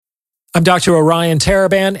I'm Dr. Orion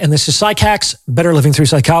Taraban, and this is Psych Hacks, Better Living Through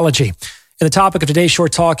Psychology. And the topic of today's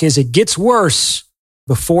short talk is it gets worse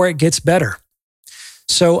before it gets better.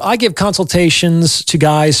 So I give consultations to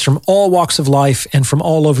guys from all walks of life and from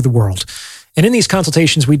all over the world. And in these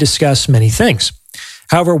consultations, we discuss many things.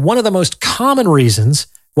 However, one of the most common reasons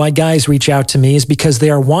why guys reach out to me is because they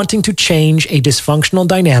are wanting to change a dysfunctional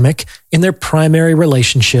dynamic in their primary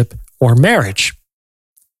relationship or marriage.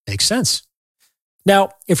 Makes sense.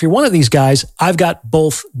 Now, if you're one of these guys, I've got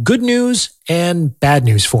both good news and bad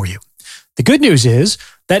news for you. The good news is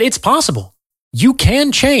that it's possible. You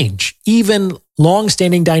can change even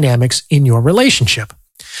long-standing dynamics in your relationship.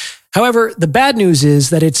 However, the bad news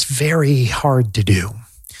is that it's very hard to do.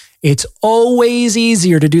 It's always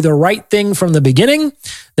easier to do the right thing from the beginning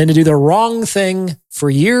than to do the wrong thing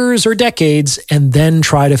for years or decades and then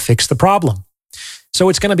try to fix the problem. So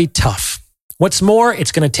it's going to be tough. What's more,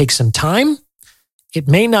 it's going to take some time. It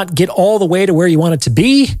may not get all the way to where you want it to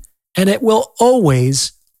be, and it will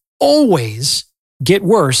always get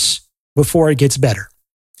worse before it gets better.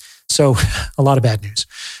 So a lot of bad news.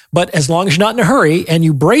 But as long as you're not in a hurry and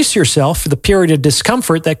you brace yourself for the period of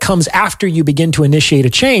discomfort that comes after you begin to initiate a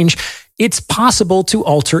change, it's possible to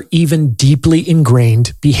alter even deeply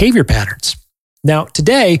ingrained behavior patterns. Now,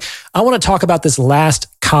 today, I want to talk about this last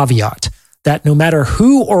caveat that no matter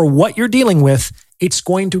who or what you're dealing with, it's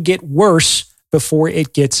going to get worse before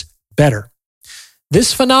it gets better.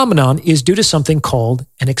 This phenomenon is due to something called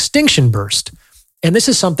an extinction burst. And this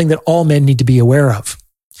is something that all men need to be aware of.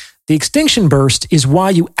 The extinction burst is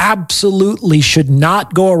why you absolutely should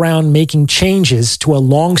not go around making changes to a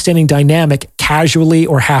long-standing dynamic casually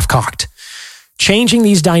or half-cocked. Changing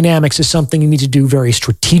these dynamics is something you need to do very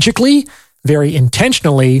strategically, very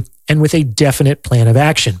intentionally, and with a definite plan of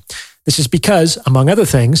action. This is because, among other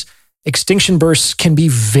things, extinction bursts can be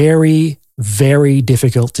very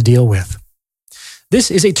difficult to deal with. This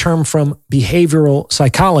is a term from behavioral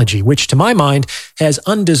psychology, which to my mind has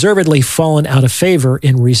undeservedly fallen out of favor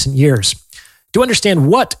in recent years. To understand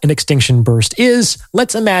what an extinction burst is,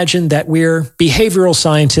 let's imagine that we're behavioral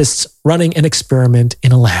scientists running an experiment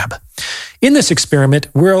in a lab. In this experiment,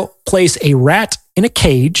 we'll place a rat in a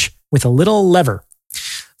cage with a little lever.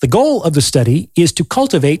 The goal of the study is to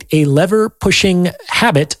cultivate a lever-pushing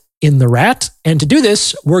habit in the rat, and to do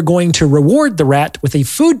this, we're going to reward the rat with a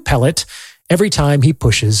food pellet every time he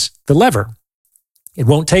pushes the lever. It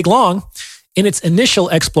won't take long. In its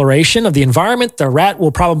initial exploration of the environment, the rat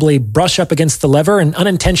will probably brush up against the lever and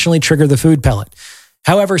unintentionally trigger the food pellet.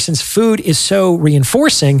 However, since food is so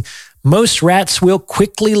reinforcing, most rats will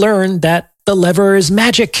quickly learn that the lever is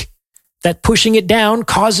magic, that pushing it down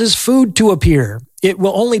causes food to appear. It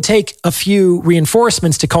will only take a few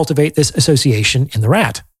reinforcements to cultivate this association in the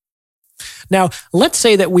rat. Now, let's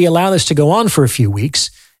say that we allow this to go on for a few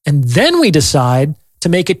weeks, and then we decide to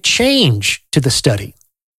make a change to the study.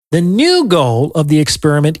 The new goal of the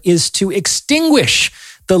experiment is to extinguish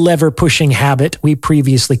the lever-pushing habit we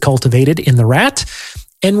previously cultivated in the rat,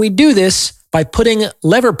 and we do this by putting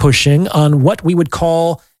lever pushing on what we would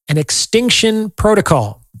call an extinction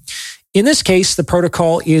protocol. In this case, the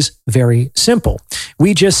protocol is very simple.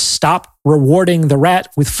 We just stop rewarding the rat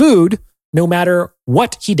with food no matter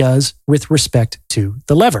what he does with respect to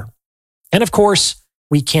the lever. And of course,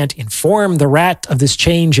 we can't inform the rat of this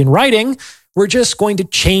change in writing. We're just going to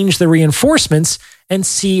change the reinforcements and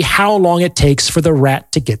see how long it takes for the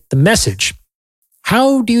rat to get the message.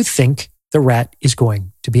 How do you think the rat is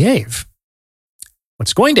going to behave?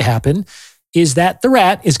 What's going to happen is that the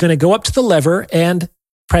rat is going to go up to the lever and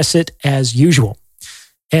press it as usual.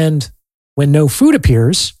 And when no food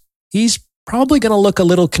appears, he's probably going to look a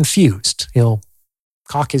little confused. He'll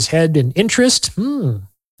cock his head in interest.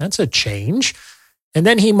 That's a change. And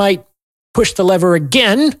then he might push the lever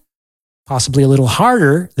again, possibly a little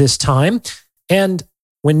harder this time. And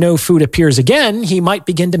when no food appears again, he might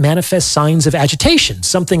begin to manifest signs of agitation,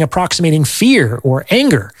 something approximating fear or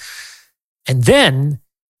anger. And then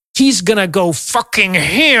he's going to go fucking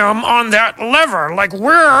ham on that lever, like,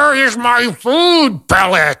 where is my food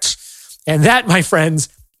pellet? And that, my friends,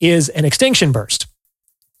 is an extinction burst.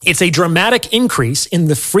 It's a dramatic increase in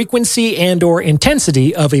the frequency and or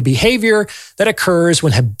intensity of a behavior that occurs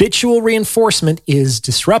when habitual reinforcement is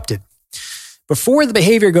disrupted. Before the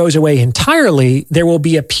behavior goes away entirely, there will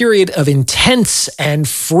be a period of intense and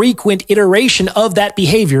frequent iteration of that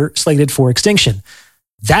behavior slated for extinction.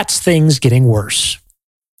 That's things getting worse.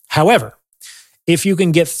 However, if you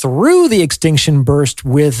can get through the extinction burst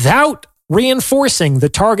without reinforcing the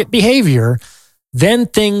target behavior, then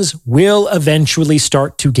things will eventually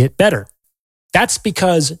start to get better. That's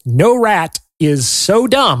because no rat is so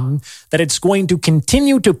dumb that it's going to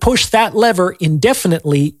continue to push that lever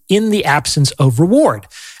indefinitely in the absence of reward.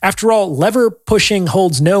 After all, lever pushing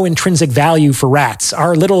holds no intrinsic value for rats.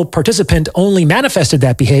 Our little participant only manifested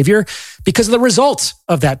that behavior because of the result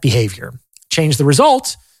of that behavior. Change the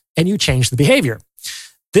result, and you change the behavior.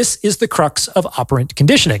 This is the crux of operant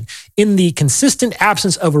conditioning. In the consistent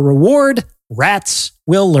absence of a reward, rats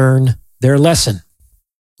will learn their lesson.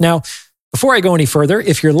 Now, before I go any further,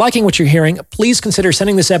 if you're liking what you're hearing, please consider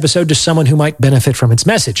sending this episode to someone who might benefit from its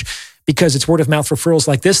message, because it's word of mouth referrals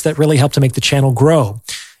like this that really help to make the channel grow.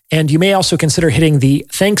 And you may also consider hitting the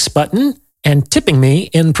thanks button and tipping me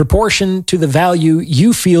in proportion to the value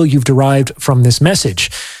you feel you've derived from this message.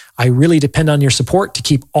 I really depend on your support to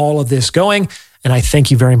keep all of this going, and I thank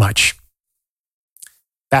you very much.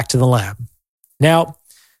 Back to the lab. Now,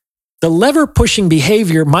 the lever pushing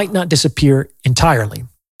behavior might not disappear entirely.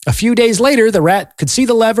 A few days later, the rat could see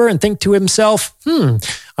the lever and think to himself,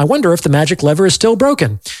 I wonder if the magic lever is still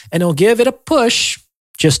broken. And he'll give it a push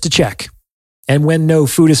just to check. And when no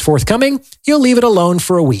food is forthcoming, he'll leave it alone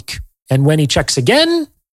for a week. And when he checks again,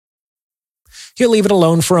 he'll leave it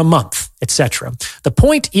alone for a month, etc. The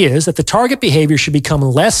point is that the target behavior should become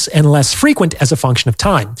less and less frequent as a function of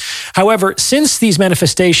time. However, since these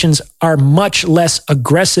manifestations are much less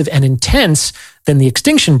aggressive and intense than the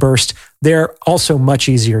extinction burst, they're also much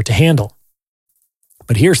easier to handle.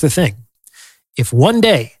 But here's the thing. If one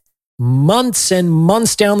day, months and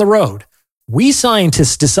months down the road, we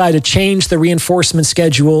scientists decide to change the reinforcement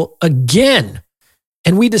schedule again,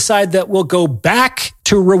 and we decide that we'll go back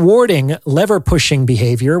to rewarding lever pushing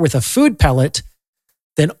behavior with a food pellet,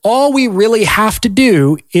 then all we really have to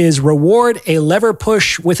do is reward a lever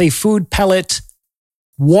push with a food pellet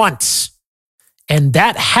once. And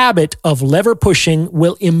that habit of lever pushing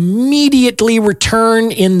will immediately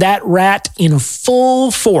return in that rat in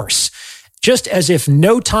full force, just as if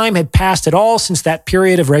no time had passed at all since that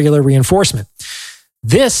period of regular reinforcement.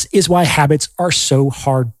 This is why habits are so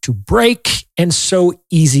hard to break and so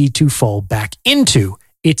easy to fall back into.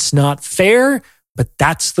 It's not fair, but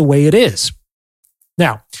that's the way it is.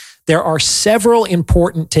 Now, there are several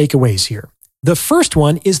important takeaways here. The first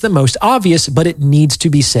one is the most obvious, but it needs to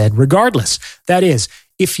be said regardless. That is,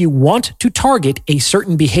 if you want to target a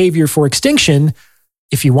certain behavior for extinction,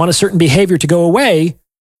 if you want a certain behavior to go away,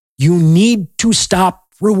 you need to stop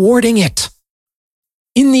rewarding it.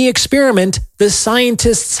 In the experiment, the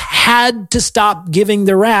scientists had to stop giving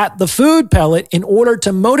the rat the food pellet in order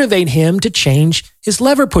to motivate him to change his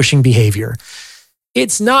lever pushing behavior.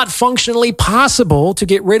 It's not functionally possible to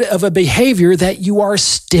get rid of a behavior that you are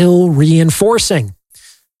still reinforcing.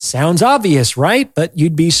 Sounds obvious, right? But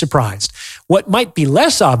you'd be surprised. What might be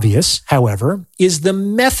less obvious, however, is the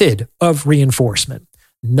method of reinforcement.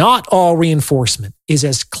 Not all reinforcement is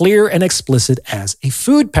as clear and explicit as a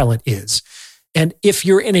food pellet is. And if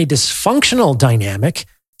you're in a dysfunctional dynamic,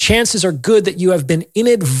 chances are good that you have been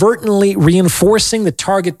inadvertently reinforcing the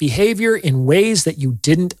target behavior in ways that you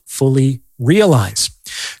didn't fully realize.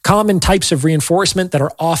 Common types of reinforcement that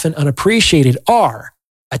are often unappreciated are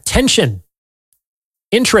attention,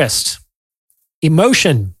 interest,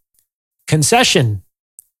 emotion, concession,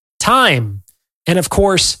 time, and of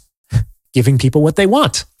course, giving people what they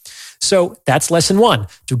want. So that's lesson one.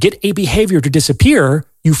 To get a behavior to disappear,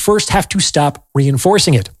 you first have to stop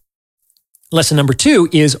reinforcing it. Lesson number two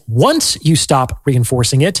is once you stop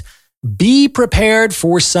reinforcing it, be prepared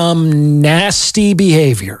for some nasty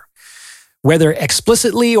behavior. Whether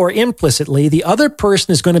explicitly or implicitly, the other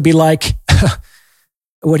person is going to be like,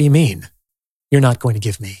 what do you mean? You're not going to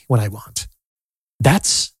give me what I want.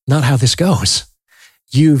 That's not how this goes.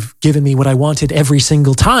 You've given me what I wanted every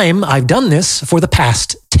single time I've done this for the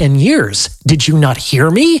past 10 years. Did you not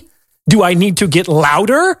hear me? Do I need to get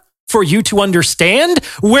louder for you to understand?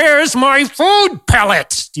 Where's my food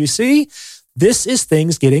pellet? Do you see? This is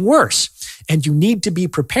things getting worse. And you need to be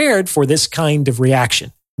prepared for this kind of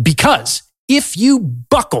reaction. Because if you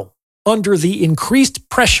buckle under the increased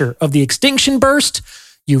pressure of the extinction burst,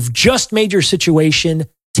 you've just made your situation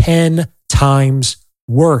 10 times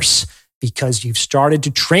worse. Because you've started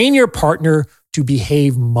to train your partner to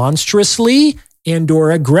behave monstrously and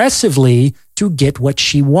or aggressively to get what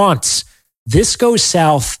she wants. This goes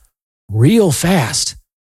south real fast.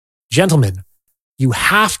 Gentlemen, you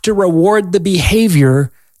have to reward the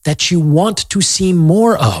behavior that you want to see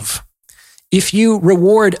more of. If you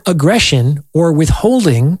reward aggression or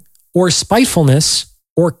withholding or spitefulness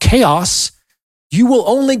or chaos, you will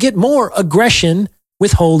only get more aggression,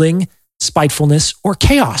 withholding, spitefulness, or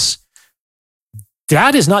chaos.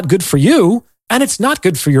 That is not good for you, and it's not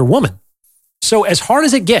good for your woman. So as hard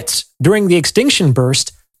as it gets during the extinction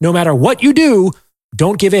burst, no matter what you do,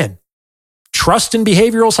 don't give in. Trust in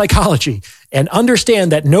behavioral psychology and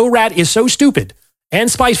understand that no rat is so stupid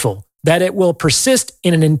and spiteful that it will persist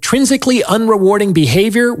in an intrinsically unrewarding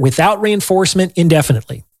behavior without reinforcement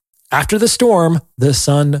indefinitely. After the storm, the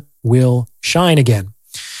sun will shine again.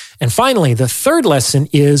 And finally, the third lesson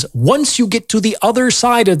is once you get to the other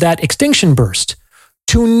side of that extinction burst,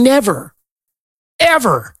 to never,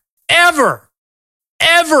 ever, ever,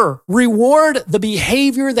 ever reward the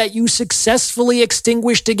behavior that you successfully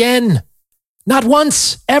extinguished again. Not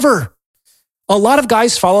once, ever. A lot of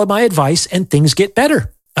guys follow my advice and things get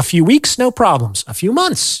better. A few weeks, no problems. A few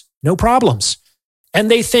months, no problems. And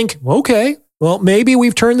they think, okay, well, maybe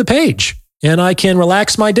we've turned the page and I can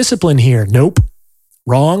relax my discipline here. Nope.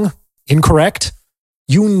 Wrong. Incorrect.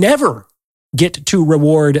 You never get to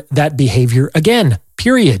reward that behavior again,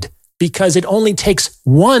 period. Because it only takes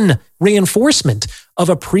one reinforcement of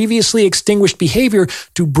a previously extinguished behavior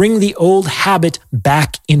to bring the old habit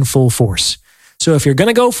back in full force. So if you're going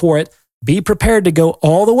to go for it, be prepared to go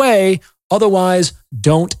all the way. Otherwise,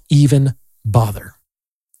 don't even bother.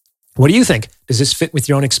 What do you think? Does this fit with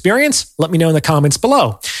your own experience? Let me know in the comments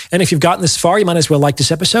below. And if you've gotten this far, you might as well like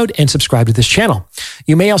this episode and subscribe to this channel.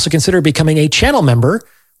 You may also consider becoming a channel member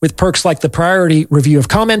with perks like the priority review of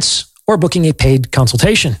comments or booking a paid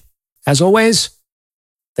consultation. As always,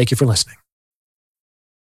 thank you for listening.